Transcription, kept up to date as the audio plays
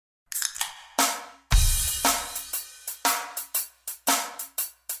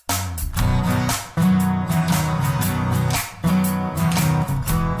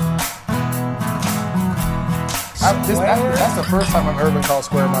That's the first time I've ever been called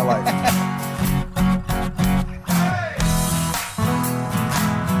square in my life.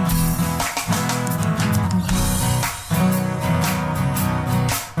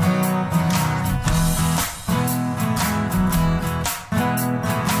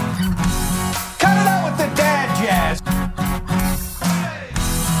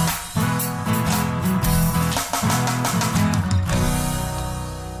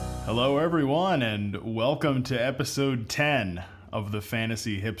 Hello, everyone, and welcome to episode 10 of the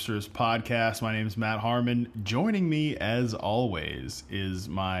Fantasy Hipsters podcast. My name is Matt Harmon. Joining me, as always, is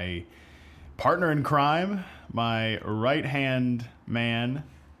my partner in crime, my right-hand man,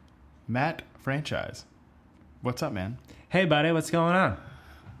 Matt Franchise. What's up, man? Hey, buddy, what's going on?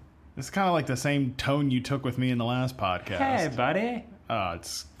 It's kind of like the same tone you took with me in the last podcast. Hey, buddy.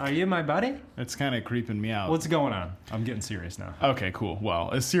 Are you my buddy? It's kind of creeping me out. What's going on? I'm getting serious now. Okay, cool.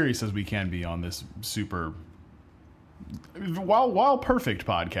 Well, as serious as we can be on this super, while perfect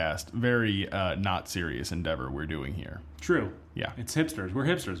podcast, very not serious endeavor we're doing here. True. Yeah. It's hipsters. We're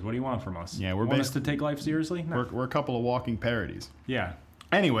hipsters. What do you want from us? Yeah, want us to take life seriously? No. We're a couple of walking parodies. Yeah.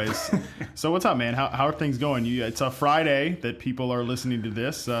 Anyways, so what's up, man? How are things going? It's a Friday that people are listening to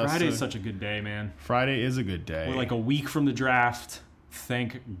this. Friday is such a good day, man. Friday is a good day. We're like a week from the draft.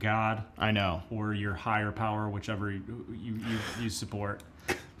 Thank God. I know. Or your higher power, whichever you support.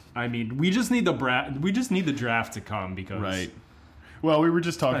 I mean, we just need the draft to come because right. Well, we were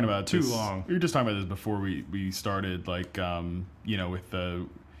just talking about too this. long. We were just talking about this before we started. Like, with the.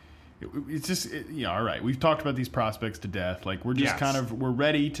 It's just all right. We've talked about these prospects to death. Like we're just we're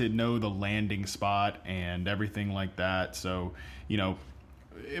ready to know the landing spot and everything like that. So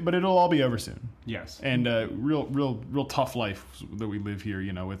but it'll all be over soon. Yes. And real tough life that we live here.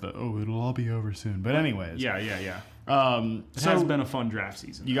 With it'll all be over soon. But anyways. Yeah. It has been a fun draft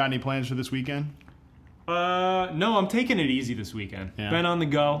season. You got any plans for this weekend? No, I'm taking it easy this weekend. Yeah. Been on the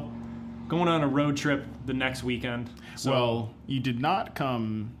go, going on a road trip the next weekend. So. Well, you did not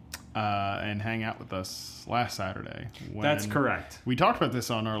come and hang out with us last Saturday. That's correct. We talked about this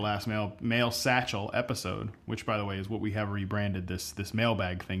on our last mail satchel episode, which, by the way, is what we have rebranded this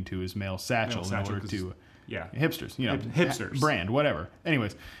mailbag thing to, is mail satchel in order to hipsters, hipsters brand, whatever.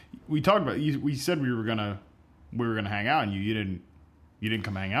 Anyways, we talked about we said we were gonna hang out, and you didn't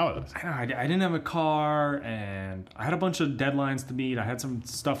come hang out with us. I didn't have a car, and I had a bunch of deadlines to meet. I had some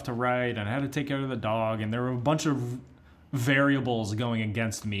stuff to write, and I had to take care of the dog, and there were a bunch of variables going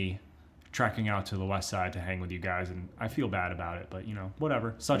against me trekking out to the west side to hang with you guys, and I feel bad about it, but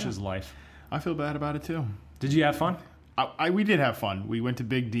whatever. Such is life. I feel bad about it too. Did you have fun? We did have fun. We went to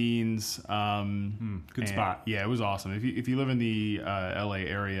Big Dean's. Good spot. Yeah, it was awesome. If you live in the LA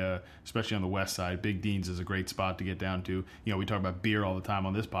area, especially on the west side, Big Dean's is a great spot to get down to. We talk about beer all the time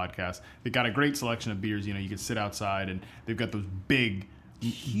on this podcast. They've got a great selection of beers. You can sit outside, and they've got those big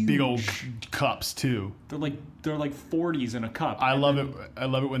old cups too. They're like 40s in a cup. I love it. I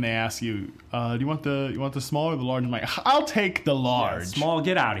love it when they ask you, "Do you want the small or the large?" I'm like, "I'll take the large." Yeah, small,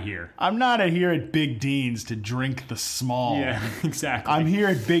 get out of here. I'm not here at Big Dean's to drink the small. Yeah, exactly. I'm here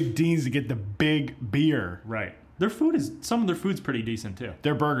at Big Dean's to get the big beer. Right. Some of their food's pretty decent too.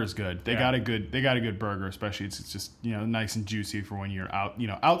 Their burger's good. They got a good burger, especially it's just nice and juicy for when you're out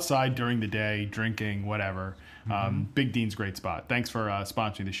outside during the day drinking whatever. Big Dean's great spot. Thanks for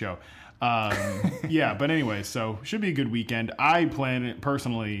sponsoring the show. But anyway, so should be a good weekend. I plan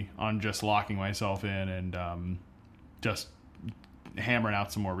personally on just locking myself in and just hammering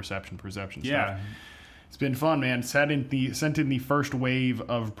out some more perception stuff. It's been fun, man. Sent in the first wave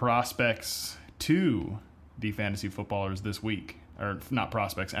of prospects to the fantasy footballers this week. Or not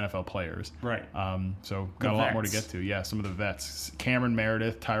prospects, NFL players. Right. So got a lot more to get to. Yeah, some of the vets. Cameron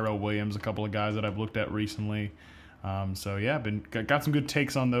Meredith, Tyrell Williams, a couple of guys that I've looked at recently. Got some good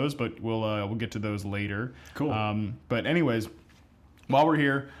takes on those, but we'll get to those later. Cool. But anyways, while we're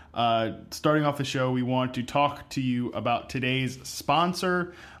here, starting off the show, we want to talk to you about today's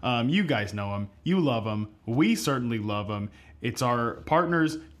sponsor. You guys know him. You love him. We certainly love him. It's our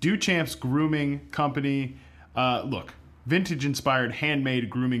partners, Duchamp's Grooming Company. Look. Vintage-inspired, handmade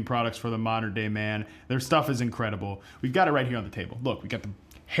grooming products for the modern-day man. Their stuff is incredible. We've got it right here on the table. Look, we got the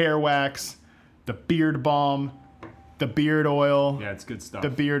hair wax, the beard balm, the beard oil. Yeah, it's good stuff.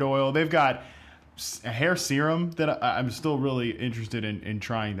 The beard oil. They've got a hair serum that I'm still really interested in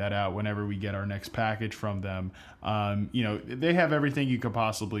trying that out whenever we get our next package from them. They have everything you could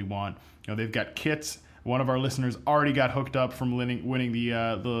possibly want. They've got kits. One of our listeners already got hooked up from winning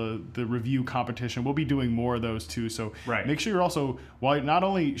the review competition. We'll be doing more of those too. So make sure you're also, while not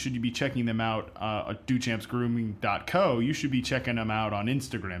only should you be checking them out at duchampsgrooming.co, you should be checking them out on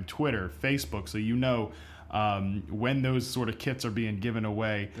Instagram, Twitter, Facebook, so when those sort of kits are being given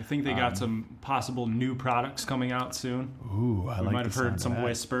away. I think they got some possible new products coming out soon. Ooh, I We like might the have sound heard of some that.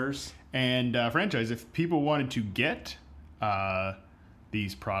 whispers. And franchise, if people wanted to get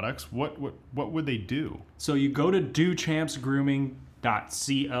these products, what would they do? So you go to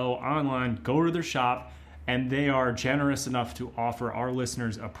dochampsgrooming.co online, go to their shop, and they are generous enough to offer our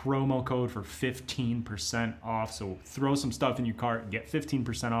listeners a promo code for 15% off. So throw some stuff in your cart and get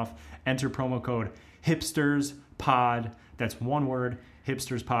 15% off. Enter promo code HipstersPod. That's one word,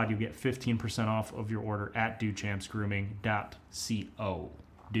 HipstersPod. You get 15% off of your order at dochampsgrooming.co.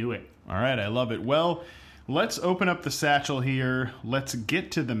 Do it. All right, I love it. Well, let's open up the satchel here. Let's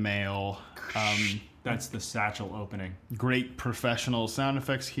get to the mail. That's the satchel opening. Great professional sound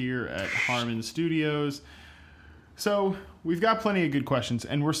effects here at Harmon Studios. So we've got plenty of good questions,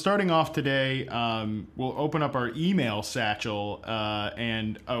 and we're starting off today. We'll open up our email satchel,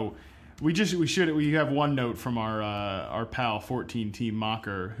 we have one note from our pal 14 Team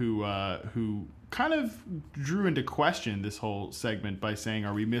Mocker who kind of drew into question this whole segment by saying,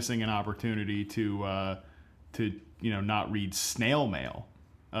 "Are we missing an opportunity to not read snail mail?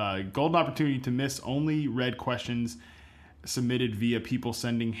 Golden opportunity to miss only read questions submitted via people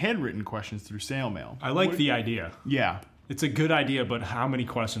sending handwritten questions through snail mail." I like the idea. Yeah. It's a good idea, but how many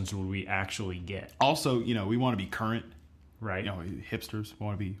questions will we actually get? Also, we want to be current. Right. Hipsters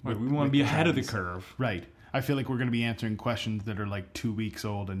want to be. We want to be ahead of the curve. Right. I feel like we're going to be answering questions that are like 2 weeks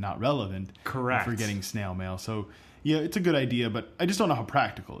old and not relevant. Correct. If we're getting snail mail. So, yeah, it's a good idea, but I just don't know how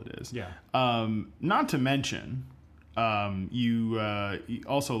practical it is. Yeah. Not to mention, you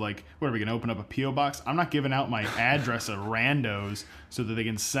also, like, what are we going to open up a P.O. box? I'm not giving out my address of randos so that they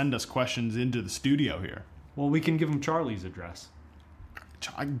can send us questions into the studio here. Well, we can give them Charlie's address.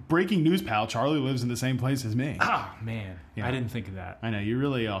 Breaking news, pal. Charlie lives in the same place as me. Ah, man. Yeah. I didn't think of that. I know, you're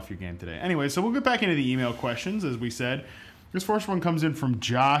really off your game today. Anyway, so we'll get back into the email questions, as we said. This first one comes in from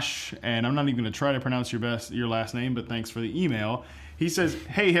Josh, and I'm not even going to try to pronounce your last name, but thanks for the email. He says,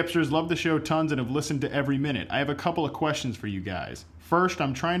 "Hey, hipsters, love the show tons and have listened to every minute. I have a couple of questions for you guys. First,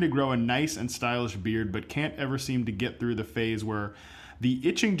 I'm trying to grow a nice and stylish beard, but can't ever seem to get through the phase where the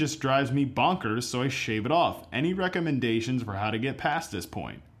itching just drives me bonkers, so I shave it off. Any recommendations for how to get past this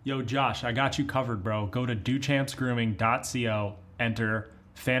point?" Yo, Josh, I got you covered, bro. Go to dochampsgrooming.co, enter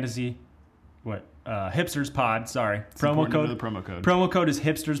HipstersPod, sorry. The promo code. Promo code is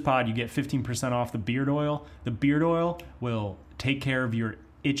HipstersPod. You get 15% off the beard oil. The beard oil will take care of your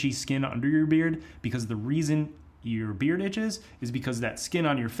itchy skin under your beard, because the reason your beard itches is because that skin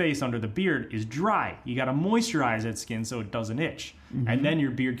on your face under the beard is dry. You got to moisturize that skin so it doesn't itch. Mm-hmm. And then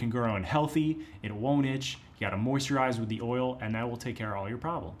your beard can grow in healthy. It won't itch. You got to moisturize with the oil, and that will take care of all your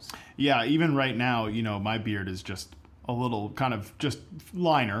problems. Yeah, even right now, my beard is just a little kind of just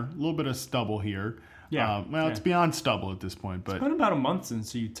liner, a little bit of stubble here. Yeah. It's beyond stubble at this point, but it's been about a month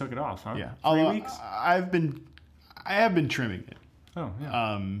since you took it off, huh? Yeah. 3 weeks? I have been trimming it. Oh,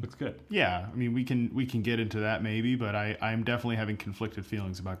 yeah. Looks good. Yeah, I mean, we can get into that maybe, but I'm definitely having conflicted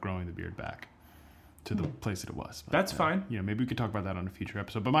feelings about growing the beard back to the place that it was. But, that's fine. Maybe we could talk about that on a future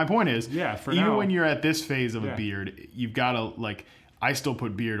episode. But my point is, for even now, when you're at this phase of a beard, you've got to, like, I still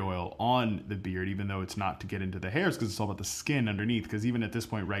put beard oil on the beard, even though it's not to get into the hairs, because it's all about the skin underneath, because even at this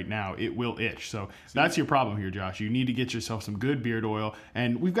point right now, it will itch. So that's your problem here, Josh. You need to get yourself some good beard oil,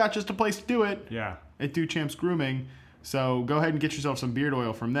 and we've got just a place to do it. Yeah. At Duchamps Grooming. So go ahead and get yourself some beard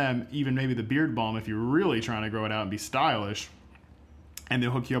oil from them, even maybe the beard balm if you're really trying to grow it out and be stylish. And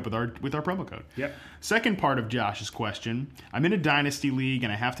they'll hook you up with our promo code. Yep. Second part of Josh's question. I'm in a Dynasty league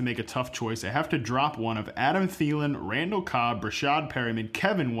and I have to make a tough choice. I have to drop one of Adam Thielen, Randall Cobb, Rashad Perryman,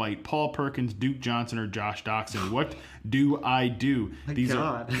 Kevin White, Paul Perkins, Duke Johnson, or Josh Doxson. What do I do? These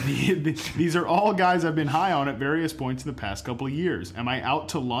are all guys I've been high on at various points in the past couple of years. Am I out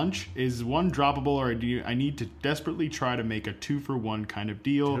to lunch? Is one droppable, or do I need to desperately try to make a 2-for-1 kind of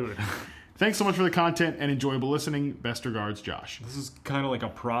deal? Dude. Thanks so much for the content and enjoyable listening. Best regards, Josh. This is kind of like a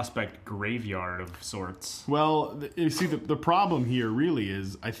prospect graveyard of sorts. Well, you see, the problem here really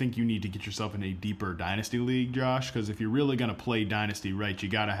is I think you need to get yourself in a deeper Dynasty league, Josh, because if you're really going to play Dynasty right, you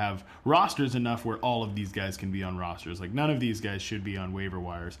got to have rosters enough where all of these guys can be on rosters. Like, none of these guys should be on waiver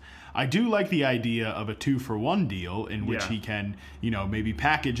wires. I do like the idea of a 2-for-1 deal in which he can, maybe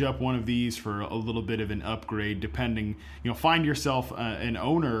package up one of these for a little bit of an upgrade, depending, find yourself an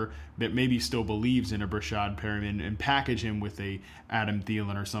owner that maybe still believes in a Rashad Perryman and package him with a Adam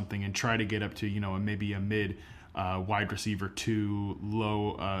Thielen or something and try to get up to, maybe a mid wide receiver 2,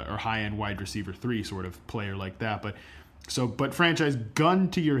 low or high end wide receiver 3 sort of player like that. But franchise, gun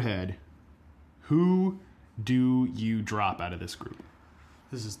to your head, who do you drop out of this group?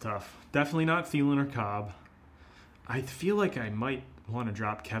 This is tough. Definitely not Thielen or Cobb. I feel like I might want to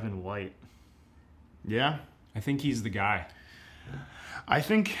drop Kevin White. Yeah? I think he's the guy. I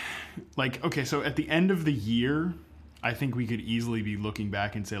think, so at the end of the year, I think we could easily be looking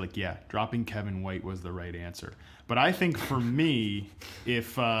back and say, yeah, dropping Kevin White was the right answer. But I think for me,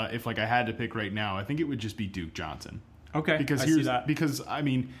 if I had to pick right now, I think it would just be Duke Johnson. Okay, because I see that. Because,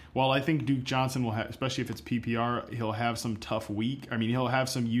 while I think Duke Johnson will have, especially if it's PPR, he'll have some tough he'll have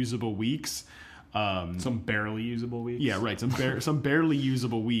some usable weeks. Some barely usable weeks. Yeah, right. Some barely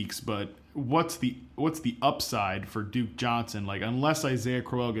usable weeks, but what's the upside for Duke Johnson? Unless Isaiah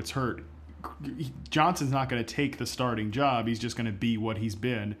Crowell gets hurt, Johnson's not going to take the starting job. He's just going to be what he's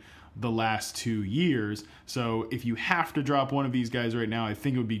been the last 2 years. So if you have to drop one of these guys right now, I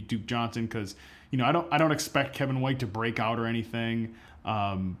think it would be Duke Johnson because I don't expect Kevin White to break out or anything.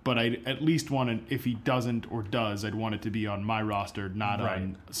 But I at least want to, if he doesn't or does, I'd want it to be on my roster, not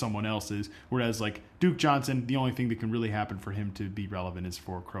on someone else's. Whereas Duke Johnson, the only thing that can really happen for him to be relevant is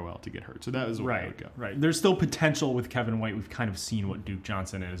for Crowell to get hurt. So that is the way I would go. Right. There's still potential with Kevin White. We've kind of seen what Duke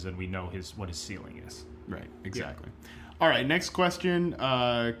Johnson is, and we know what his ceiling is. Right. Exactly. Yeah. All right. Next question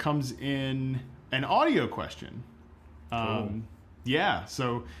comes in an audio question. Cool. Yeah.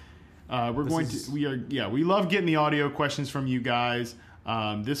 So we love getting the audio questions from you guys.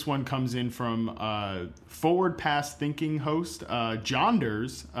 This one comes in from Forward Pass Thinking host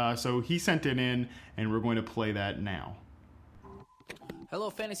Jonders. So he sent it in, and we're going to play that now. Hello,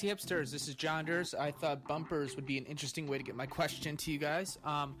 Fantasy Hipsters. This is Jonders. I thought bumpers would be an interesting way to get my question to you guys.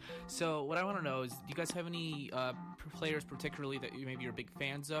 So what I want to know is, do you guys have any players particularly that maybe you're big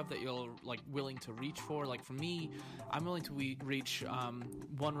fans of that you're willing to reach for? For me, I'm willing to reach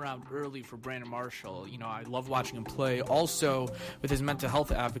one round early for Brandon Marshall. I love watching him play. Also, with his mental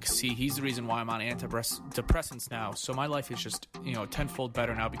health advocacy, he's the reason why I'm on antidepressants now. So my life is just tenfold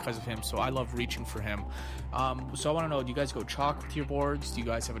better now because of him. So I love reaching for him. So I want to know, do you guys go chalk with your boards? Do you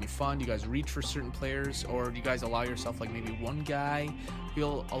guys have any fun? Do you guys reach for certain players, or do you guys allow yourself maybe one guy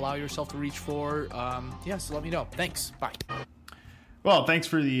you'll allow yourself to reach for? So let me know. Thanks. Bye. Well, thanks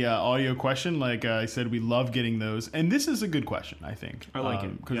for the audio question. Like I said, we love getting those, and this is a good question. I think I like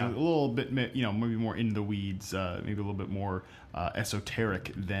it because it's a little bit, maybe more in the weeds, maybe a little bit more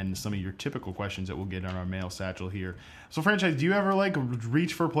esoteric than some of your typical questions that we'll get on our mail satchel here. So, franchise, do you ever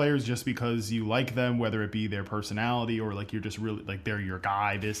reach for players just because you like them, whether it be their personality or you're just really they're your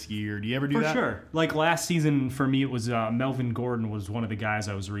guy this year? Do you ever do that? For sure. Last season for me, it was Melvin Gordon was one of the guys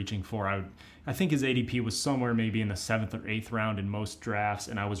I was reaching for. I think his ADP was somewhere maybe in the 7th or 8th round in most drafts,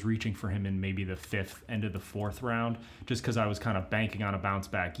 and I was reaching for him in maybe the 5th, end of the 4th round, just because I was kind of banking on a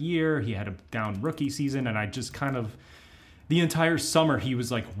bounce-back year. He had a down rookie season, and I just kind of, the entire summer, he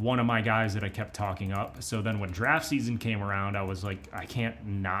was one of my guys that I kept talking up. So then when draft season came around, I was I can't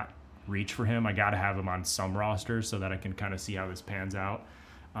not reach for him. I got to have him on some rosters so that I can kind of see how this pans out.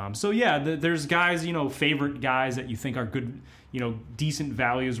 There's guys, favorite guys that you think are good, decent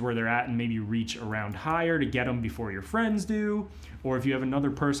values where they're at, and maybe reach around higher to get them before your friends do. Or if you have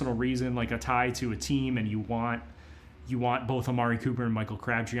another personal reason, like a tie to a team, and you want both Amari Cooper and Michael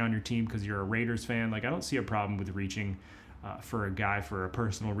Crabtree on your team because you're a Raiders fan, I don't see a problem with reaching for a guy for a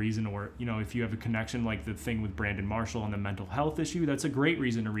personal reason. Or, if you have a connection like the thing with Brandon Marshall and the mental health issue, that's a great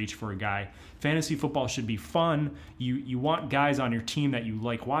reason to reach for a guy. Fantasy football should be fun. You want guys on your team that you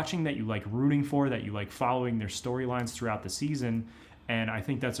like watching, that you like rooting for, that you like following their storylines throughout the season. And I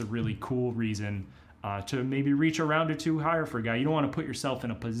think that's a really cool reason to maybe reach a round or two higher for a guy. You don't want to put yourself in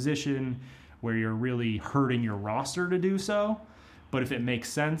a position where you're really hurting your roster to do so. But if it makes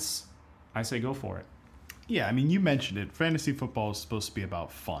sense, I say go for it. Yeah, you mentioned it. Fantasy football is supposed to be about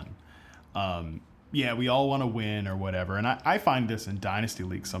fun. We all want to win or whatever. And I find this in Dynasty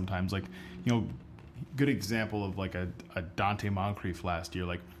leagues sometimes. Good example of a Dante Moncrief last year.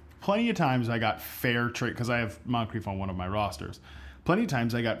 Plenty of times I got fair trade because I have Moncrief on one of my rosters. Plenty of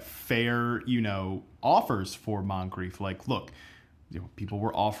times I got fair, offers for Moncrief. Look, people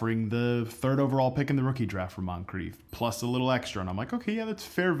were offering the 3rd overall pick in the rookie draft for Moncrief, plus a little extra. And I'm okay, yeah, that's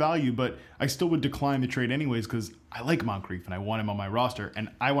fair value, but I still would decline the trade anyways because I like Moncrief and I want him on my roster. And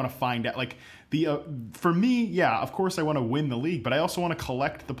I want to find out, for me, yeah, of course I want to win the league, but I also want to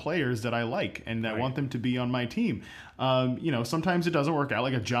collect the players that I like and I want them to be on my team. Sometimes it doesn't work out.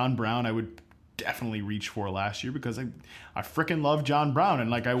 Like a John Brown, I would definitely reach for last year because I freaking love John Brown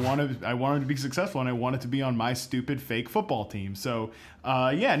and I wanted to be successful and I wanted to be on my stupid fake football team. So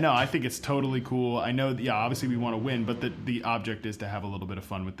I think it's totally cool. I know that, obviously we want to win, but the object is to have a little bit of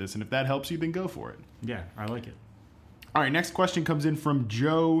fun with this, and if that helps you, then go for it. Yeah, I like it. All right, next question comes in from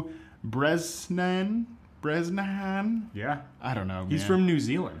Joe Bresnan. Bresnahan. Yeah. I don't know. He's man. from New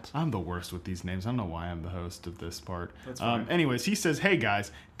Zealand. I'm the worst with these names. I don't know why I'm the host of this part. That's fine. Anyways, he says, "Hey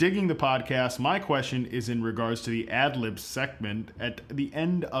guys, digging the podcast. My question is in regards to the ad-lib segment at the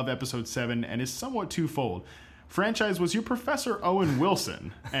end of episode 7 and is somewhat twofold. Franchise was your Professor Owen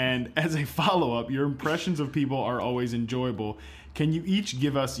Wilson, and as a follow-up, your impressions of people are always enjoyable. Can you each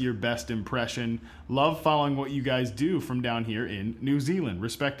give us your best impression? Love following what you guys do from down here in New Zealand.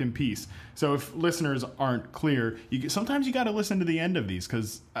 Respect and peace." So if listeners aren't clear, sometimes you got to listen to the end of these,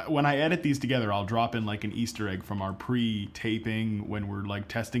 because when I edit these together, I'll drop in like an Easter egg from our pre-taping when we're like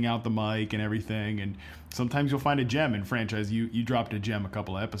testing out the mic and everything. And sometimes you'll find a gem in Franchise. You dropped a gem a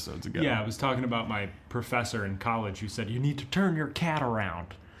couple of episodes ago. Yeah, I was talking about my professor in college who said, you need to turn your cat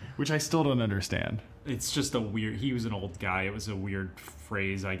around. Which I still don't understand. It's just he was an old guy. It was a weird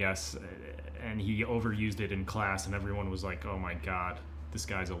phrase, I guess. And he overused it in class, and everyone was like, oh my God, this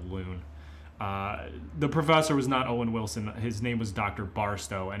guy's a loon. The professor was not Owen Wilson. His name was Dr.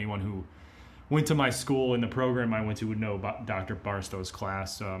 Barstow. Anyone who went to my school and the program I went to would know about Dr. Barstow's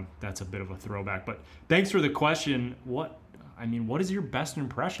class. That's a bit of a throwback. But thanks for the question. What is your best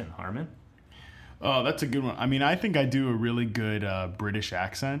impression, Harmon? Oh, that's a good one. I mean, I think I do a really good British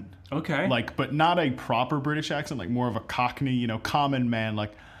accent. Okay. Like, but not a proper British accent, like more of a Cockney, common man.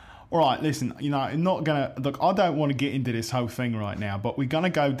 Like, all right, listen, I'm not gonna look. I don't want to get into this whole thing right now, but we're gonna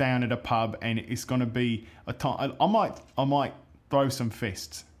go down to the pub, and it's gonna be a time. I might throw some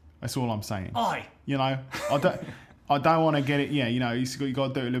fists. That's all I'm saying. Aye. I don't want to get it. Yeah, you got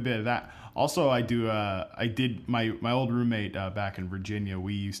to do a little bit of that. Also, I did my old roommate back in Virginia.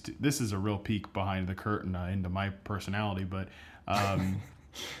 We used to. This is a real peek behind the curtain into my personality, but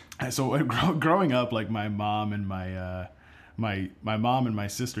so growing up, like my mom and my mom and my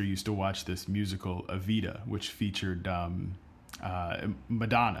sister used to watch this musical Evita, which featured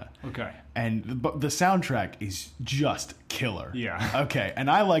Madonna. Okay. And the soundtrack is just killer. Yeah. Okay.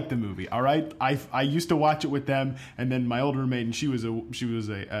 And I like the movie. All right. I used to watch it with them, and then my old roommate, and she was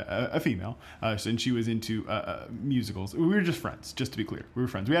a female, and she was into musicals. We were just friends. Just to be clear, we were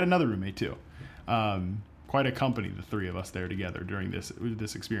friends. We had another roommate too. Quite a company, the three of us there together during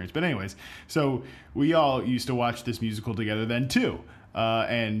this experience. But anyways, so we all used to watch this musical together then too.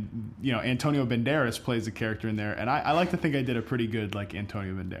 And Antonio Banderas plays a character in there, and I like to think I did a pretty good like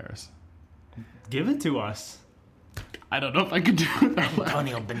Antonio Banderas. Give it to us. I don't know if I could do it.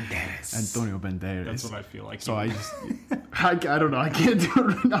 Antonio Banderas. Antonio Banderas. That's what I feel like. So I don't know. I can't do it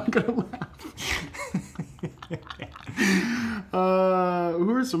right now. I'm gonna laugh.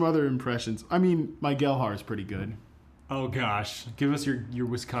 Who are some other impressions? I mean, my Gelhar is pretty good. Oh gosh, give us your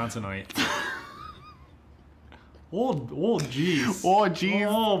Wisconsinite. Oh jeez. Oh jeez.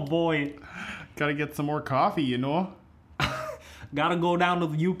 Oh boy. Gotta get some more coffee, Gotta go down to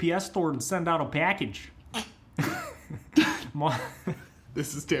the UPS store and send out a package.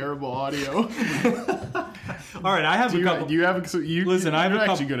 This is terrible audio. All right, I have a couple. Listen, I have you're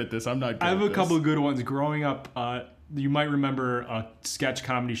actually good at this. I'm not good I have at a this. couple of good ones. Growing up, you might remember a sketch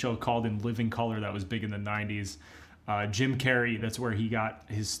comedy show called In Living Color that was big in the 90s. Jim Carrey, that's where he got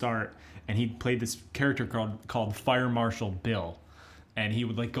his start. And he played this character called Fire Marshal Bill. And he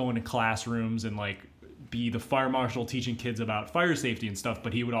would like go into classrooms and like be the fire marshal teaching kids about fire safety and stuff.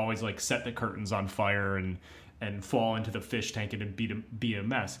 But he would always like set the curtains on fire and fall into the fish tank and be a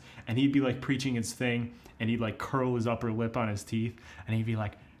mess. And he'd be like preaching his thing, and he'd like curl his upper lip on his teeth, and he'd be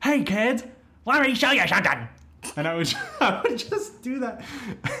like, "Hey kids, let me show you something." And I would just do that.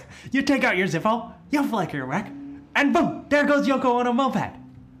 You take out your Zippo, you flick your wreck, and boom, there goes Yoko on a moped.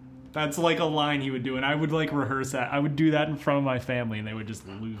 That's like a line he would do, and I would like rehearse that. I would do that in front of my family, and they would just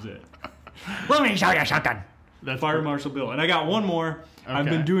lose it. Let me show you something. That's Fire Marshal Bill. And I got one more. Okay. I've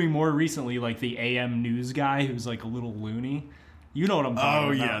been doing more recently, like the AM news guy who's like a little loony. You know what I'm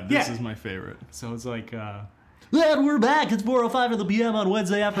talking about. Oh, yeah. This is my favorite. So it's like, and we're back. It's 4:05 in the PM on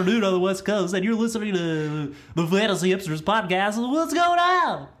Wednesday afternoon on the West Coast, and you're listening to the Fantasy Hipsters podcast. What's going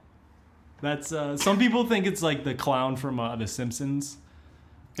on? That's, some people think it's like the clown from The Simpsons.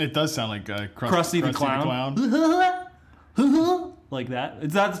 It does sound like Krusty the Clown. Like that.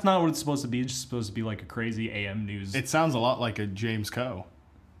 That's not what it's supposed to be. It's just supposed to be like a crazy AM news. It sounds a lot like a James Coe.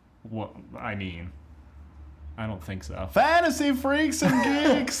 What? I mean, I don't think so. Fantasy freaks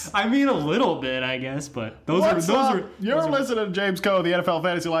and geeks. I mean, a little bit, I guess, but You're listening to James Coe, the NFL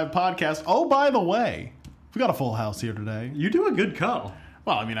Fantasy Live podcast. Oh, by the way, we got a full house here today. You do a good Coe.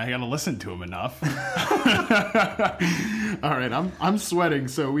 Well, I mean, I got to listen to him enough. All right, I'm sweating,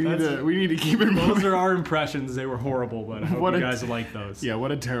 so we need to keep it moving. Those are our impressions. They were horrible, but I hope you guys like those. Yeah,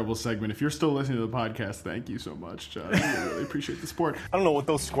 what a terrible segment. If you're still listening to the podcast, thank you so much, John. I really appreciate the support. I don't know what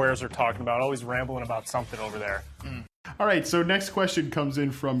those squares are talking about. Always rambling about something over there. All right, so next question comes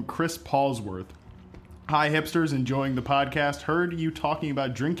in from Chris Paulsworth. Hi, hipsters, enjoying the podcast. Heard you talking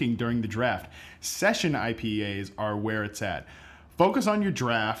about drinking during the draft. Session IPAs are where it's at. Focus on your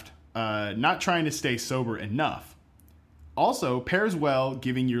draft, not trying to stay sober enough. Also, pairs well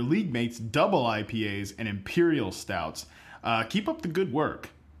giving your league mates double IPAs and imperial stouts. Keep up the good work.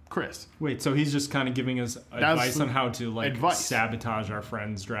 Chris. Wait, so he's just kind of giving us advice on how to sabotage our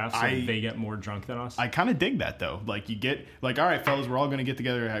friends' drafts so they get more drunk than us? I kind of dig that, though. Like, you get, all right, fellas, we're all going to get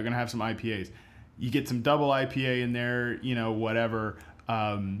together. We're going to have some IPAs. You get some double IPA in there, whatever.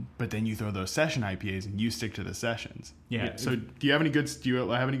 But then you throw those session IPAs and you stick to the sessions. Yeah. So do you have any good session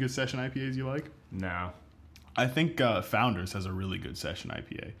IPAs you like? No. I think Founders has a really good session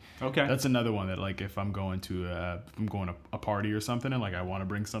IPA. Okay. That's another one that, like, if I'm going to a party or something and, like, I want to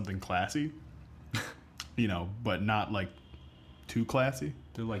bring something classy, but not, like, too classy.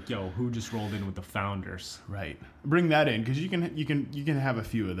 They're like, yo, who just rolled in with the Founders? Right. Bring that in, because you can have a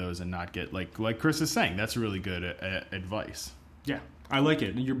few of those and not get, like Chris is saying, that's really good advice. Yeah. I like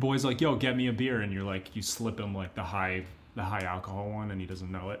it. And your boy's like, yo, get me a beer. And you're like, you slip him, like, the high alcohol one, and he doesn't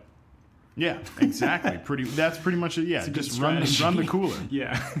know it. Yeah, exactly. That's pretty much it. Yeah, just run the cooler.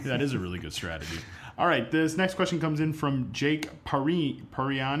 Yeah. That is a really good strategy. All right, this next question comes in from Jake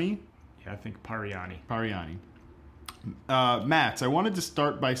Pariani. Yeah, I think Pariani. Mats, I wanted to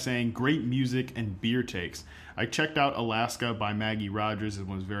start by saying great music and beer takes. I checked out Alaska by Maggie Rogers and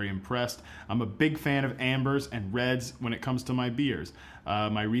was very impressed. I'm a big fan of ambers and reds when it comes to my beers.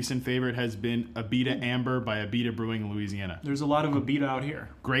 My recent favorite has been Abita Amber by Abita Brewing in Louisiana. There's a lot of Abita out here.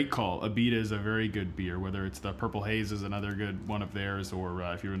 Great call. Abita is a very good beer, whether it's the Purple Haze is another good one of theirs, or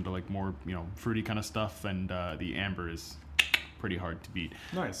if you're into like more fruity kind of stuff, and the Amber is pretty hard to beat.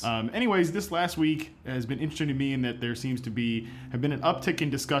 Nice. Anyways, this last week has been interesting to me in that there seems to have been an uptick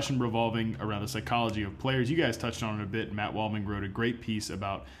in discussion revolving around the psychology of players. You guys touched on it a bit. Matt Waldman wrote a great piece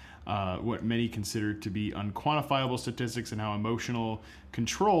about what many consider to be unquantifiable statistics and how emotional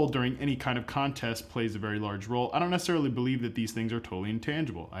control during any kind of contest plays a very large role. I don't necessarily believe that these things are totally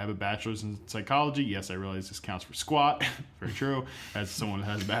intangible. I have a bachelor's in psychology. Yes, I realize this counts for squat. Very true. As someone who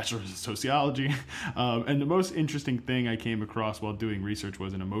has a bachelor's in sociology. And the most interesting thing I came across while doing research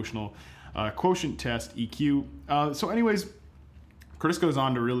was an emotional quotient test, EQ. So anyways, Chris goes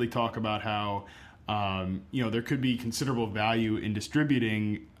on to really talk about how there could be considerable value in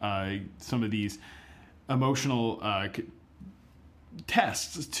distributing some of these emotional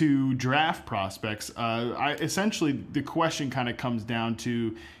tests to draft prospects. Essentially, the question kind of comes down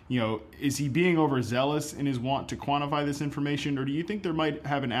to, is he being overzealous in his want to quantify this information, or do you think there might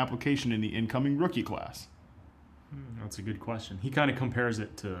have an application in the incoming rookie class? That's a good question. He kind of compares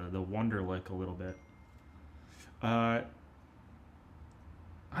it to the Wonderlic a little bit. I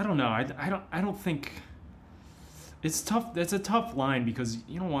don't know. I don't think it's tough. That's a tough line because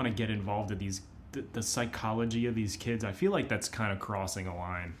you don't want to get involved in the psychology of these kids. I feel like that's kind of crossing a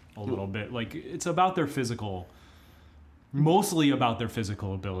line a little bit. Like it's about mostly about their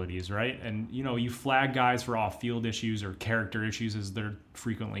physical abilities, right? And you flag guys for off-field issues or character issues as they're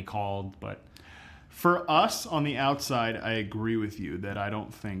frequently called. But for us on the outside, I agree with you that I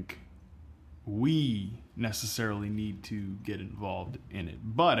don't think we necessarily need to get involved in it.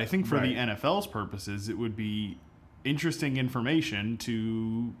 But I think for the NFL's purposes, it would be interesting information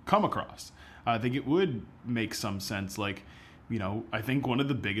to come across. I think it would make some sense. Like, I think one of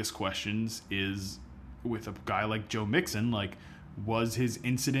the biggest questions is with a guy like Joe Mixon, like, was his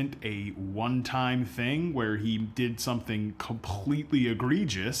incident a one-time thing where he did something completely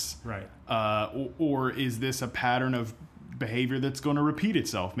egregious? Right. Or is this a pattern of behavior that's going to repeat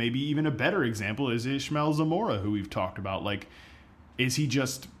itself? Maybe even a better example is Ishmael Zamora, who we've talked about. Like, is he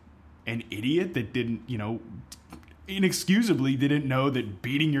just an idiot that didn't, inexcusably didn't know that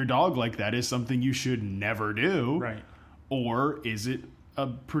beating your dog like that is something you should never do? Right. Or is it a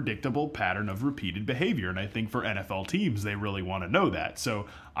predictable pattern of repeated behavior? And I think for NFL teams, they really want to know that. So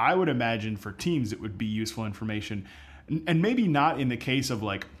I would imagine for teams, it would be useful information, and maybe not in the case of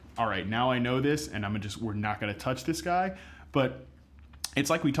like, all right, now I know this and we're not going to touch this guy. But it's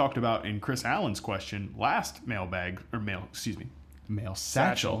like we talked about in Chris Allen's question last mail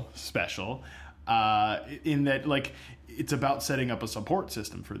satchel special, in that, like, it's about setting up a support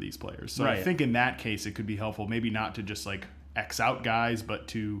system for these players. So I think in that case, it could be helpful, maybe not to just like X out guys, but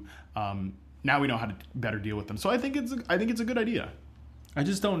to now we know how to better deal with them. So I think it's a good idea. I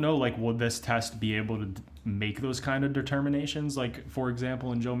just don't know, like, would this test be able to make those kind of determinations? Like, for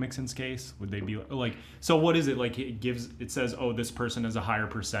example, in Joe Mixon's case, would they be like, so what is it? Like, it says, oh, this person has a higher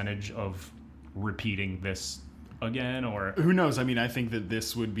percentage of repeating this again, or who knows? I mean, I think that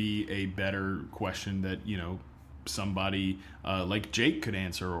this would be a better question that, somebody like Jake could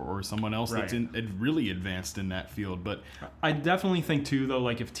answer, or someone else that's really advanced in that field. But I definitely think too, though,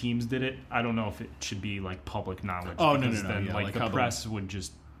 like if teams did it, I don't know if it should be like public knowledge. Oh, no. Then, Yeah, like the press would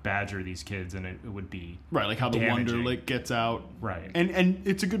just badger these kids, and it would be right, like how damaging. The Wonderlic gets out, right? And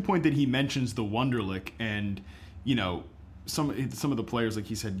it's a good point that he mentions the Wonderlic, and some of the players, like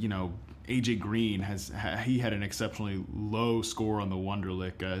he said, AJ Green he had an exceptionally low score on the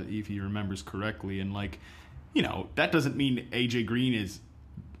Wonderlic, if he remembers correctly, and that doesn't mean AJ Green is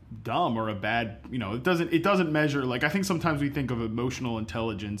dumb or a bad, it doesn't measure, like I think sometimes we think of emotional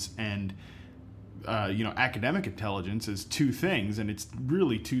intelligence and academic intelligence as two things, and it's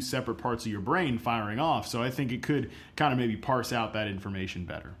really two separate parts of your brain firing off. So I think it could kind of maybe parse out that information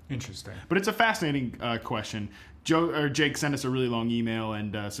better. Interesting. But it's a fascinating question. Jake sent us a really long email,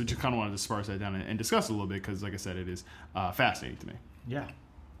 and so just kind of wanted to sparse that down and discuss it a little bit because, like I said, it is fascinating to me. Yeah.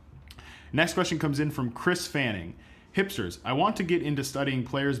 Next question comes in from Chris Fanning. Hipsters, I want to get into studying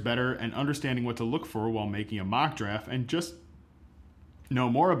players better and understanding what to look for while making a mock draft and just know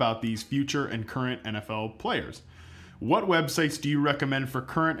more about these future and current NFL players. What websites do you recommend for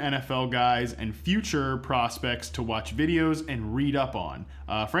current NFL guys and future prospects to watch videos and read up on?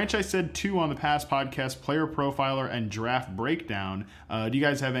 Franchise said 2 on the past podcast, Player Profiler and Draft Breakdown. Do you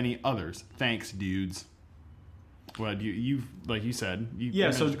guys have any others? Thanks, dudes. Well, you've like you said,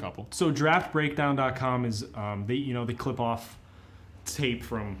 mentioned a couple. So draftbreakdown.com is they clip off tape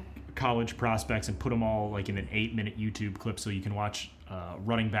from college prospects and put them all like in an 8-minute YouTube clip, so you can watch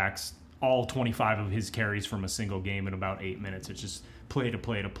running backs all 25 of his carries from a single game in about 8 minutes. It's just play to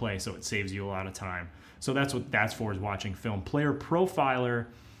play to play, so it saves you a lot of time. So that's what that's for, is watching film. Player Profiler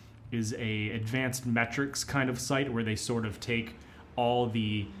is a advanced metrics kind of site where they sort of take all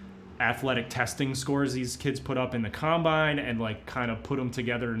the athletic testing scores these kids put up in the combine and like kind of put them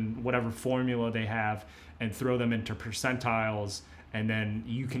together in whatever formula they have and throw them into percentiles, and then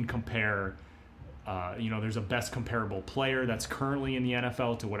you can compare there's a best comparable player that's currently in the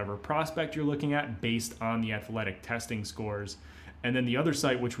NFL to whatever prospect you're looking at based on the athletic testing scores. And then the other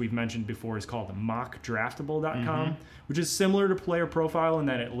site, which we've mentioned before, is called mockdraftable.com, which is similar to Player Profile in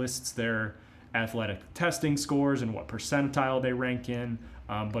that it lists their athletic testing scores and what percentile they rank in.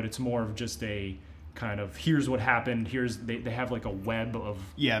 But it's more of just a kind of, here's what happened. They have like a web of...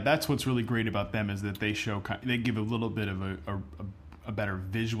 Yeah, that's what's really great about them, is that they give a little bit of a better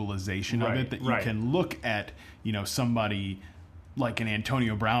visualization of it, that you can look at, somebody like an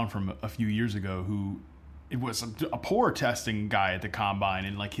Antonio Brown from a few years ago who it was a poor testing guy at the combine,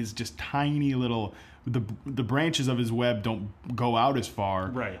 and like his just tiny little, the branches of his web don't go out as far.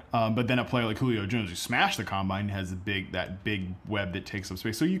 Right. But then a player like Julio Jones, who smashed the combine, has that big web that takes up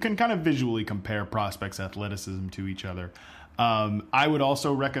space. So you can kind of visually compare prospects' athleticism to each other. I would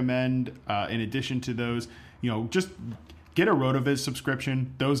also recommend, in addition to those, just get a RotoViz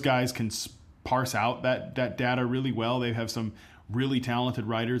subscription. Those guys can parse out that data really well. They have some really talented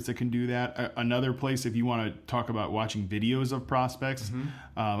writers that can do that. Another place, if you want to talk about watching videos of prospects,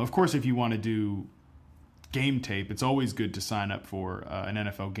 of course, if you want to do game tape, it's always good to sign up for an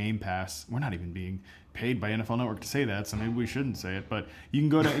NFL Game Pass. We're not even being paid by NFL Network to say that, so maybe we shouldn't say it. But you can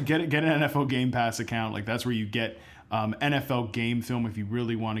go to get an NFL Game Pass account. Like, that's where you get NFL game film if you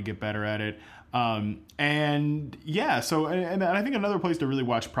really want to get better at it. And I think another place to really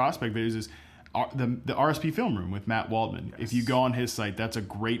watch prospect videos is the RSP Film Room with Matt Waldman. Yes. If you go on his site, that's a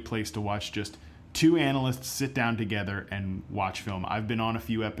great place to watch just 2 analysts sit down together and watch film. I've been on a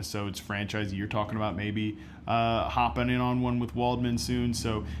few episodes. Franchise, you're talking about maybe hopping in on one with Waldman soon.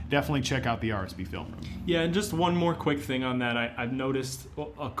 So definitely check out the RSP Film Room. Yeah, and just one more quick thing on that. I've noticed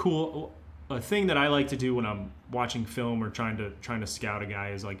a thing that I like to do when I'm watching film or trying to scout a guy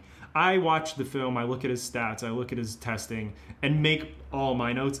is like, I watch the film, I look at his stats, I look at his testing, and make all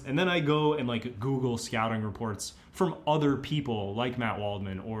my notes, and then I go and like Google scouting reports from other people like Matt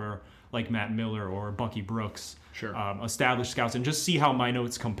Waldman or like Matt Miller or Bucky Brooks, established scouts, and just see how my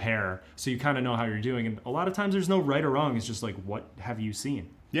notes compare, so you kind of know how you're doing. And a lot of times there's no right or wrong. It's just like, what have you seen?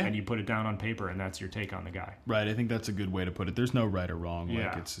 Yeah. And you put it down on paper, and that's your take on the guy. Right. I think that's a good way to put it. There's no right or wrong. Yeah.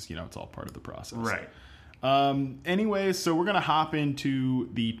 Like, it's just, it's all part of the process. Right. Anyways, so we're going to hop into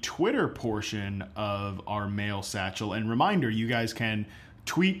the Twitter portion of our mail satchel. And reminder, you guys can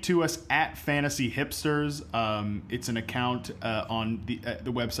tweet to us at Fantasy Hipsters. It's an account on the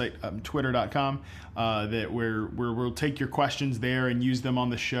website, twitter.com, that where we'll take your questions there and use them on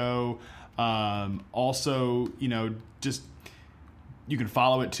the show. Also, just you can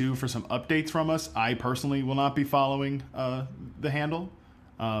follow it too for some updates from us. I personally will not be following the handle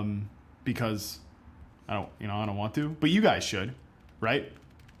because I don't want to, but you guys should, right?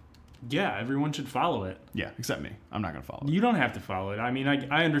 Yeah, everyone should follow it. Yeah, except me. I'm not going to follow it. You don't have to follow it. I mean,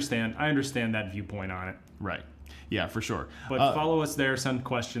 I understand. I understand that viewpoint on it. Right. Yeah, for sure. But follow us there. Send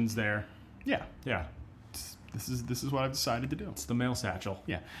questions there. Yeah. Yeah. This is what I've decided to do. It's the mail satchel.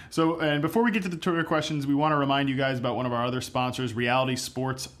 Yeah. So, and before we get to the Twitter questions, we want to remind you guys about one of our other sponsors, Reality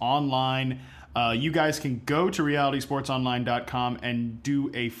Sports Online. You guys can go to realitysportsonline.com and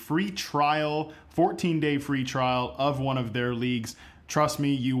do a free trial, 14-day free trial of one of their leagues. Trust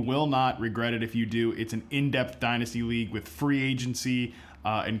me, you will not regret it if you do. It's an in-depth Dynasty league with free agency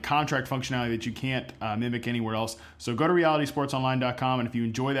and contract functionality that you can't mimic anywhere else. So go to realitysportsonline.com, and if you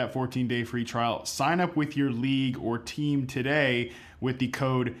enjoy that 14-day free trial, sign up with your league or team today with the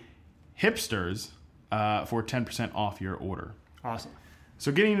code HIPSTERS for 10% off your order. Awesome.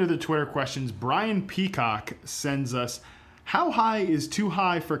 So getting into the Twitter questions, Brian Peacock sends us, how high is too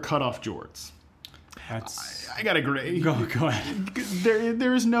high for cutoff jorts? I got to agree. Go ahead.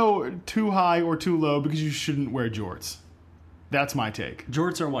 There is no too high or too low because you shouldn't wear jorts. That's my take.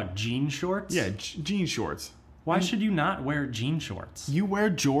 Jorts are what? Jean shorts? Yeah, jean shorts. Why should you not wear jean shorts? You wear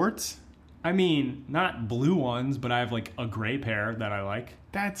jorts? I mean, not blue ones, but I have like a gray pair that I like.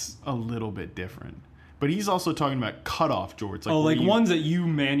 That's a little bit different. But he's also talking about cutoff jorts. Like ones that you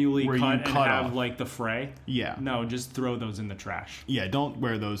manually where cut you and cut have off. like the fray? Yeah. No, just throw those in the trash. Yeah, don't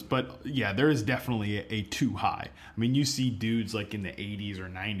wear those. But yeah, there is definitely a too high. I mean, you see dudes like in the 80s or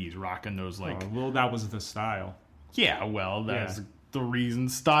 90s rocking those like... well, that was the style. Yeah, well, that's the reason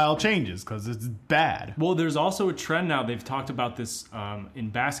style changes, because it's bad. Well, there's also a trend now. They've talked about this in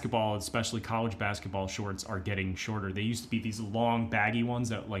basketball, especially college basketball. Shorts are getting shorter. They used to be these long, baggy ones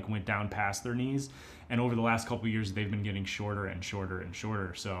that like went down past their knees. And over the last couple of years, they've been getting shorter and shorter and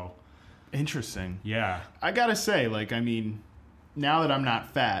shorter. So, interesting. Yeah. I gotta say, like, I mean, now that I'm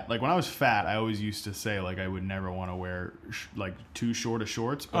not fat, like when I was fat, I always used to say like I would never want to wear like too short of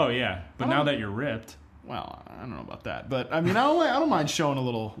shorts. But, oh yeah, but now that you're ripped, well, I don't know about that, but I mean, I don't mind showing a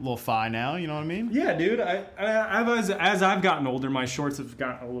little thigh now. You know what I mean? yeah, dude. As I've gotten older, my shorts have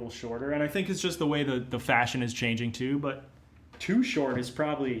gotten a little shorter, and I think it's just the way the fashion is changing too. But too short is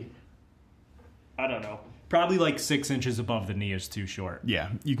probably, I don't know, probably like 6 inches above the knee is too short. Yeah,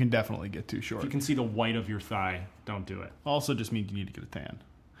 you can definitely get too short. If you can see the white of your thigh, don't do it. Also just means you need to get a tan.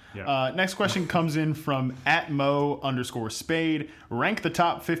 Yeah. Next question comes in from @Mo_Spade. Rank the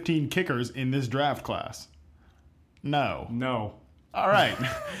top 15 kickers in this draft class. No. All right.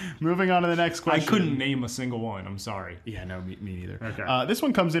 Moving on to the next question. I couldn't name a single one. I'm sorry. Yeah, no, me neither. Okay. This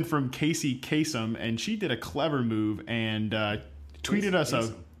one comes in from Casey Kasem, and she did a clever move and tweeted us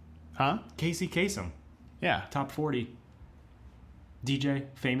a... Huh? Casey Kasem. Yeah. Top 40. DJ,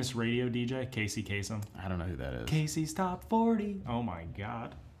 famous radio DJ, Casey Kasem. I don't know who that is. Casey's Top 40. Oh my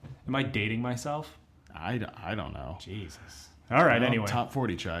God. Am I dating myself? I don't know. Jesus. All right, anyway. Top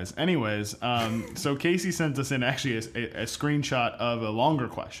 40 tries. Anyways, so Casey sends us in actually a screenshot of a longer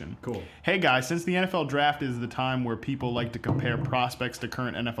question. Cool. Hey guys, since the NFL draft is the time where people like to compare prospects to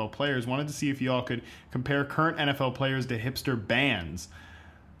current NFL players, wanted to see if y'all could compare current NFL players to hipster bands.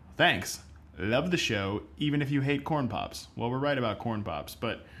 Thanks. Love the show, even if you hate corn pops. Well, we're right about corn pops,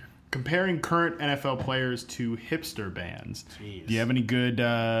 but comparing current NFL players to hipster bands. Jeez. Do you have any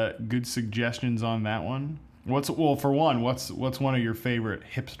good suggestions on that one? What's one of your favorite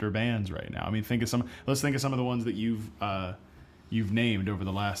hipster bands right now? I mean, let's think of some of the ones that you've named over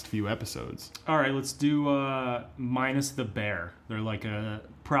the last few episodes. All right, let's do Minus the Bear. They're like a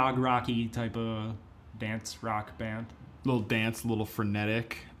prog rocky type of dance rock band. Little dance, a little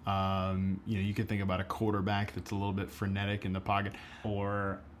frenetic. You could think about a quarterback that's a little bit frenetic in the pocket.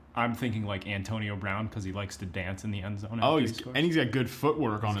 Or I'm thinking like Antonio Brown because he likes to dance in the end zone. He's got good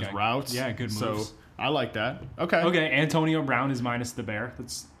footwork on his routes. Yeah, good moves. So I like that. Okay. Okay, Antonio Brown is Minus the Bear.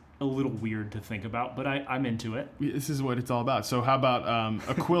 That's a little weird to think about, but I'm into it. This is what it's all about. So how about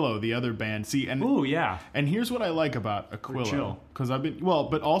Aquilo, the other band? Ooh, yeah. And here's what I like about Aquilo, because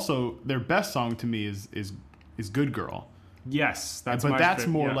but also their best song to me is Good Girl. Yes, that's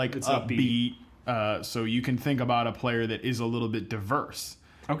more like it's upbeat. So you can think about a player that is a little bit diverse.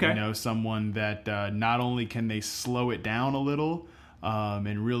 Okay. Someone that not only can they slow it down a little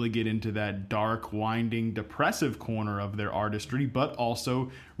and really get into that dark, winding, depressive corner of their artistry, but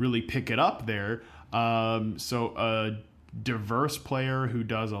also really pick it up there. So a diverse player who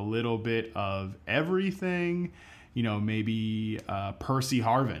does a little bit of everything, maybe Percy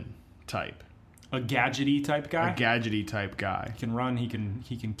Harvin type. A gadgety type guy. He can run. He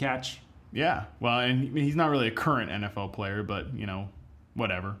can catch. Yeah. Well, and he's not really a current NFL player, but,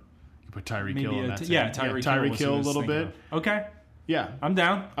 whatever. You put Tyreek Hill in that. Tyreek Hill a little bit. Okay. Yeah. I'm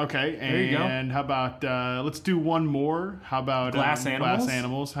down. Okay. There you go. And how about, let's do one more. How about Glass animals? Glass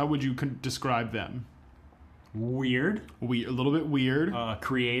animals. How would you describe them? Weird. A little bit weird.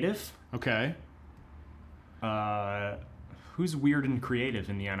 Creative. Okay. Who's weird and creative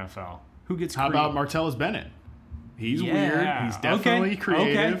in the NFL? Who gets How creative? about Martellus Bennett? He's Yeah. weird. He's definitely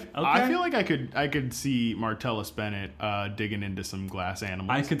creative. Okay. I feel like I could see Martellus Bennett digging into some glass animals.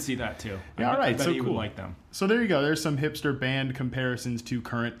 I could see that too. Yeah, all right. I bet So you cool. would like them. So there you go. There's some hipster band comparisons to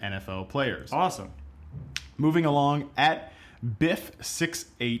current NFL players. Awesome. Moving along at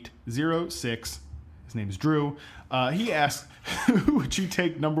Biff6806. His name is Drew. He asks, who would you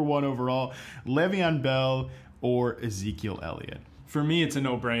take number 1 overall, Le'Veon Bell or Ezekiel Elliott? For me, it's a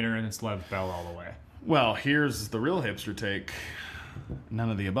no-brainer, and it's Lev Bell all the way. Well, here's the real hipster take.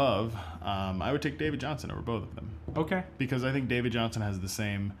 None of the above. I would take David Johnson over both of them. Okay. Because I think David Johnson has the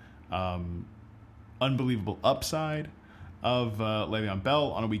same unbelievable upside of Le'Veon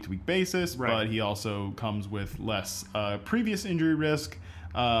Bell on a week-to-week basis, right. But he also comes with less previous injury risk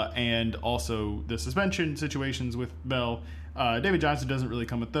and also the suspension situations with Bell. David Johnson doesn't really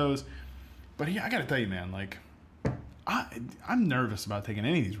come with those. But I got to tell you, man, like, I'm nervous about taking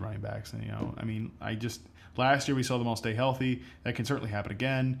any of these running backs. And, last year we saw them all stay healthy. That can certainly happen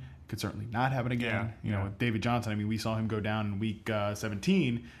again. Could certainly not happen again. Yeah. With David Johnson, we saw him go down in week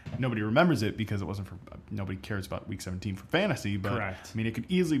 17. Nobody remembers it because it wasn't for nobody cares about week 17 for fantasy. But correct. It could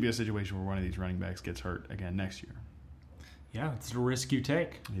easily be a situation where one of these running backs gets hurt again next year. Yeah, it's the risk you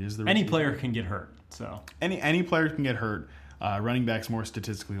take. It is the any risk player can get hurt. So any player can get hurt. Running backs more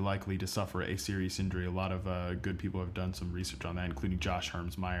statistically likely to suffer a serious injury. A lot of good people have done some research on that, including Josh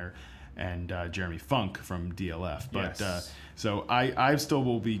Hermsmeyer and Jeremy Funk from DLF. But yes. So I still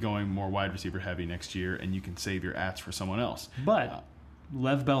will be going more wide receiver heavy next year, and you can save your ats for someone else. But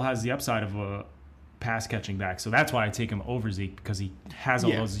Lev Bell has the upside of a pass catching back, so that's why I take him over Zeke, because he has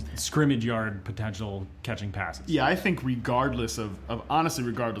all those scrimmage yard potential catching passes. Yeah, I think regardless of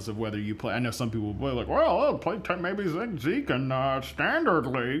whether you play, I know some people will be like, well, I'll play maybe Zeke in standard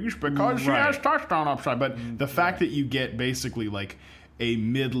leagues because he has touchdown upside. But the fact that you get basically like a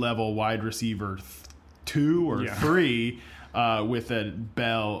mid-level wide receiver 2 or 3 with a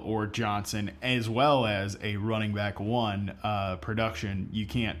Bell or Johnson, as well as a running back 1 production, you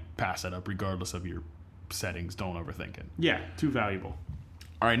can't pass it up regardless of your settings. Don't overthink it. Yeah, too valuable.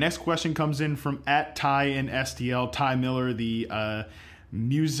 All right, next question comes in from @Ty in STL. Ty Miller, the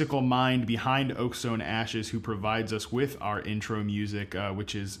musical mind behind Oakstone Ashes, who provides us with our intro music,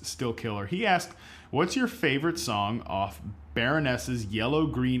 which is still killer. He asked, what's your favorite song off Baroness's Yellow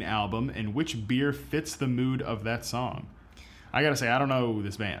Green album, and which beer fits the mood of that song? I gotta say, I don't know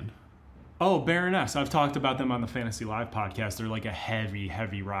this band. Oh, Baroness. I've talked about them on the Fantasy Live podcast. They're like a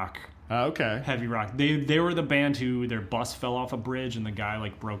heavy rock. Okay. Heavy rock. They were the band who their bus fell off a bridge and the guy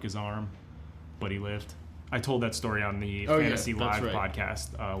like broke his arm, but he lived. I told that story on the Fantasy Live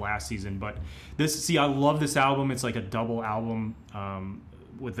podcast last season. But I love this album. It's like a double album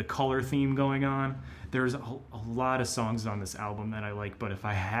with the color theme going on. There's a lot of songs on this album that I like, but if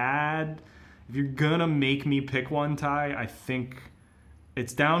you're gonna make me pick one, Ty, I think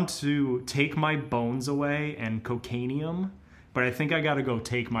it's down to Take My Bones Away and Cocainium, but I think I gotta go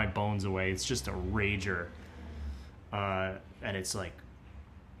Take My Bones Away. It's just a rager. And it's like,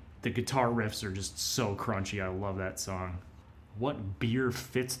 the guitar riffs are just so crunchy. I love that song. What beer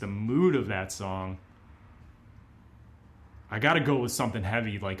fits the mood of that song? I gotta go with something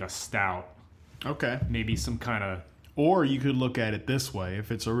heavy, like a stout. Okay. Maybe some kind of... Or you could look at it this way.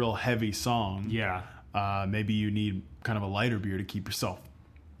 If it's a real heavy song, maybe you need kind of a lighter beer to keep yourself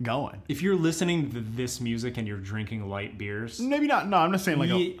going. If you're listening to this music and you're drinking light beers... Maybe not. No, I'm not saying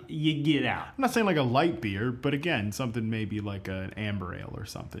like you get out. I'm not saying like a light beer, but again, something maybe like an amber ale or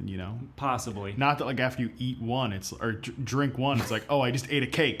something, Possibly. Not that like after you eat one, drink one, it's like, oh, I just ate a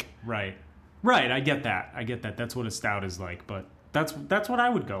cake. Right. I get that. That's what a stout is like, but that's what I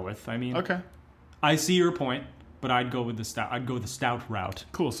would go with. I mean... Okay. I see your point, but I'd go with the stout. I'd go the stout route.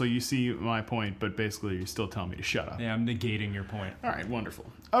 Cool. So you see my point, but basically you're still telling me to shut up. Yeah, I'm negating your point. All right, wonderful.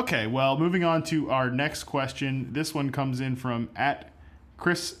 Okay, well, moving on to our next question. This one comes in from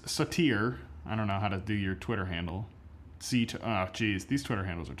 @Chris Satir. I don't know how to do your Twitter handle. These Twitter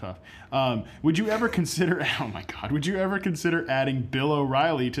handles are tough. Would you ever consider? Oh my God! Would you ever consider adding Bill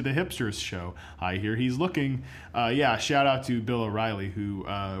O'Reilly to the Hipsters show? I hear he's looking. Shout out to Bill O'Reilly, who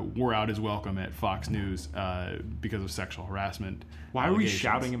wore out his welcome at Fox News because of sexual harassment. Why are we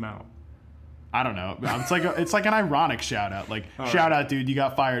shouting him out? I don't know. It's like an ironic shout out. Like, shout out, dude, you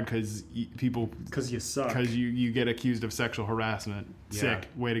got fired because Because you suck. Because you get accused of sexual harassment. Sick.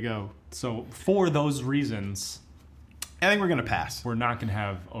 Way to go. So for those reasons, I think we're going to pass. we're not going to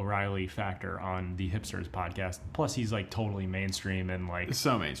have O'Reilly Factor on the Hipsters podcast. Plus, he's like totally mainstream and like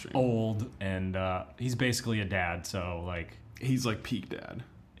So mainstream. old, and he's basically a dad. So like, He's like peak dad.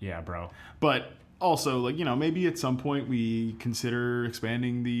 yeah, bro. But also, like, maybe at some point we consider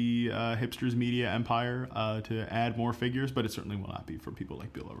expanding the Hipsters media empire to add more figures, but it certainly will not be for people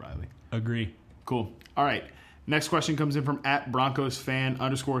like Bill O'Reilly. Agree. Cool. All right. Next question comes in from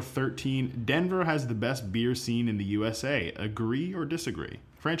 @BroncosFan_13. Denver has the best beer scene in the USA. Agree or disagree?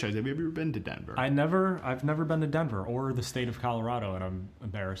 Franchise, have you ever been to Denver? I've never been to Denver or the state of Colorado, and I'm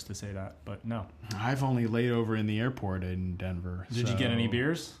embarrassed to say that, but no. I've only laid over in the airport in Denver. Did you get any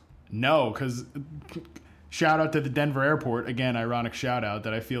beers? No, because shout out to the Denver airport. Again, ironic shout out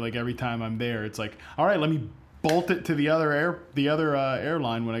that I feel like every time I'm there, it's like, all right, let me bolt it to the other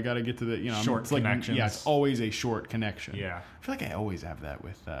airline when I got to get to the Short it's like, connections. yeah, it's always a short connection. Yeah. I feel like I always have that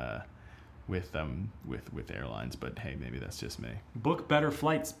with airlines, but hey, maybe that's just me. Book better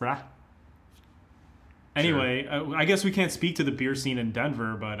flights, brah. Anyway, I guess we can't speak to the beer scene in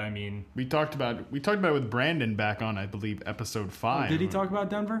Denver, but I mean, We talked about it with Brandon back on, I believe, episode 5. did he talk about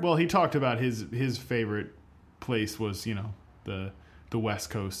Denver? Well, he talked about his favorite place was the West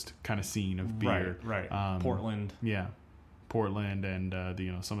Coast kind of scene of beer. Right. Portland. Yeah, Portland and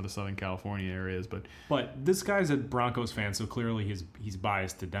some of the Southern California areas, but This guy's a Broncos fan, so clearly he's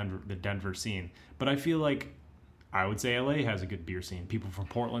biased to the Denver scene. But I feel like I would say LA has a good beer scene. People from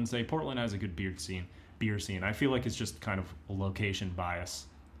Portland say Portland has a good beer scene. I feel like it's just kind of a location bias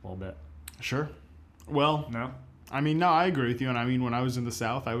a little bit. sure. Well, No? I mean, no, I agree with you, and I mean, when I was in the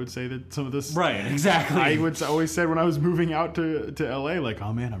South, I would say that some of this. Right, exactly. I would always said when I was moving out to LA, like,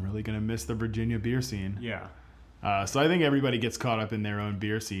 oh man, I'm really gonna miss the Virginia beer scene. Yeah. So I think everybody gets caught up in their own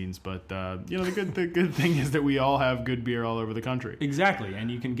beer scenes, but the good thing is that we all have good beer all over the country. Exactly, and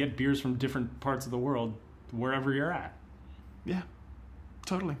you can get beers from different parts of the world wherever you're at. Yeah,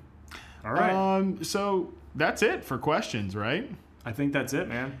 totally. All right. So that's it for questions, right? I think that's it,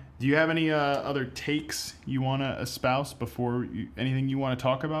 man. Do you have any other takes you want to espouse anything you want to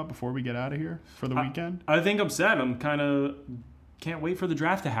talk about before we get out of here for the weekend? I think I'm set. I'm kind of can't wait for the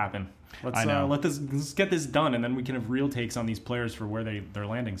draft to happen. I know. Let's get this done, and then we can have real takes on these players for where their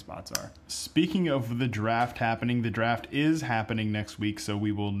landing spots are. Speaking of the draft happening, the draft is happening next week, so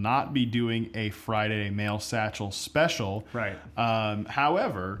we will not be doing a Friday Mail Satchel special. Right.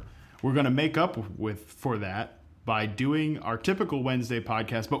 However, we're going to make up for that by doing our typical Wednesday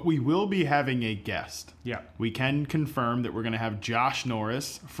podcast, but we will be having a guest. Yeah. We can confirm that we're going to have Josh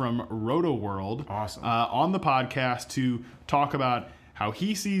Norris from Roto World Awesome. On the podcast to talk about how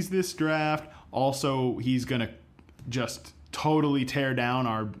he sees this draft. Also, he's going to just totally tear down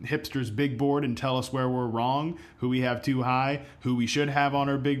our hipsters big board and tell us where we're wrong, who we have too high, who we should have on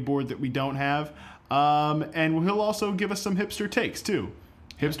our big board that we don't have. And he'll also give us some hipster takes too.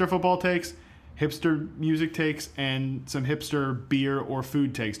 Hipster football takes, hipster music takes, and some hipster beer or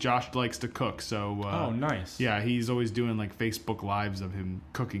food takes. Josh likes to cook, so Oh, nice. yeah, he's always doing like Facebook Lives of him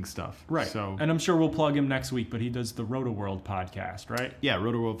cooking stuff. Right. So And I'm sure we'll plug him next week, but he does the Roto World podcast, right? yeah,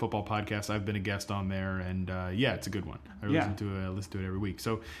 Roto World Football Podcast. I've been a guest on there, and yeah, it's a good one. I listen to it every week.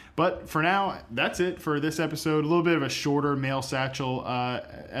 So, but for now, that's it for this episode. A little bit of a shorter Mail Satchel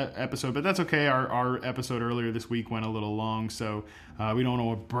episode, but that's okay. Our episode earlier this week went a little long, so we don't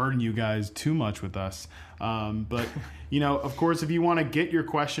want to burden you guys too much with us. But of course, if you want to get your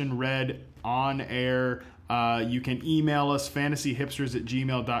question read on air, you can email us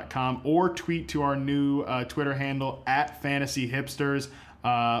fantasyhipsters@gmail.com or tweet to our new Twitter handle @fantasyhipsters.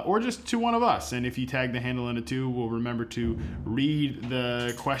 Or just to one of us. And if you tag the handle in it too, we'll remember to read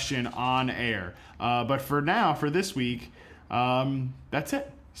the question on air. But for now, for this week, that's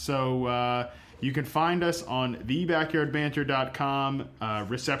it. So you can find us on thebackyardbanter.com,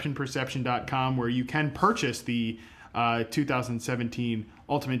 receptionperception.com, where you can purchase the 2017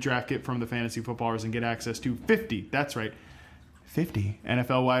 Ultimate Draft Kit from the Fantasy Footballers and get access to 50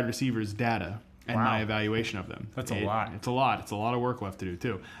 NFL wide receivers data. And Wow. my evaluation of them. That's a lot. It's a lot. It's a lot of work left to do,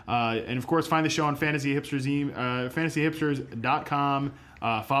 too. And, of course, find the show on fantasyhipsters.com.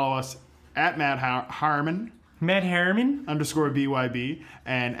 Follow us at Matt Harmon, Matt Harriman? _BYB,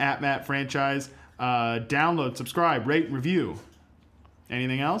 and at Matt Franchise. Download, subscribe, rate, review.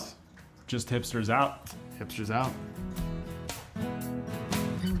 Anything else? Just hipsters out. Hipsters out.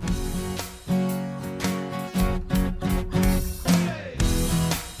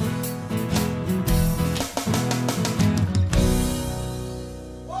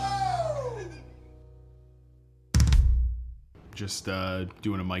 Just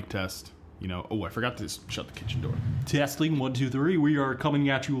doing a mic test. I forgot to shut the kitchen door. Testing 1, 2, 3. We are coming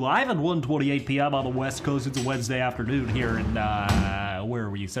at you live at 1:28 p.m. on the West Coast. It's a Wednesday afternoon here in where are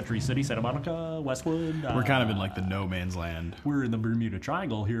we? Century City, Santa Monica, Westwood. We're kind of in like the no man's land. We're in the Bermuda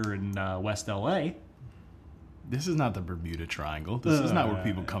Triangle here in West LA. This is not the Bermuda Triangle. This is not where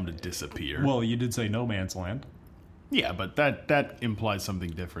people come to disappear. Well, you did say no man's land. Yeah, but that implies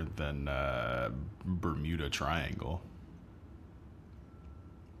something different than Bermuda Triangle.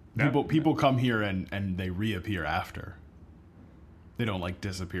 People come here and they reappear after. They don't like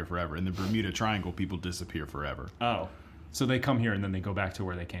disappear forever. In the Bermuda Triangle, people disappear forever. Oh, so they come here and then they go back to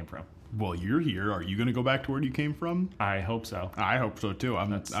where they came from. Well, you're here. Are you going to go back to where you came from? I hope so. I hope so too.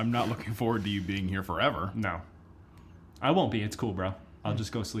 I'm not looking forward to you being here forever. No, I won't be. It's cool, bro. I'll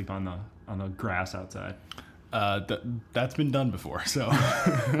just go sleep on the grass outside. That's been done before. So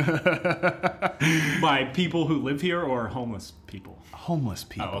by people who live here or homeless people. Homeless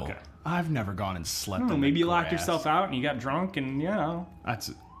people. Oh, okay. I've never gone and slept. In Maybe the you grass. locked yourself out and you got drunk and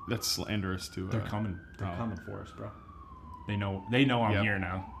That's slanderous too. they're coming. They're coming for us, bro. They know I'm here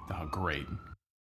now. Oh, great.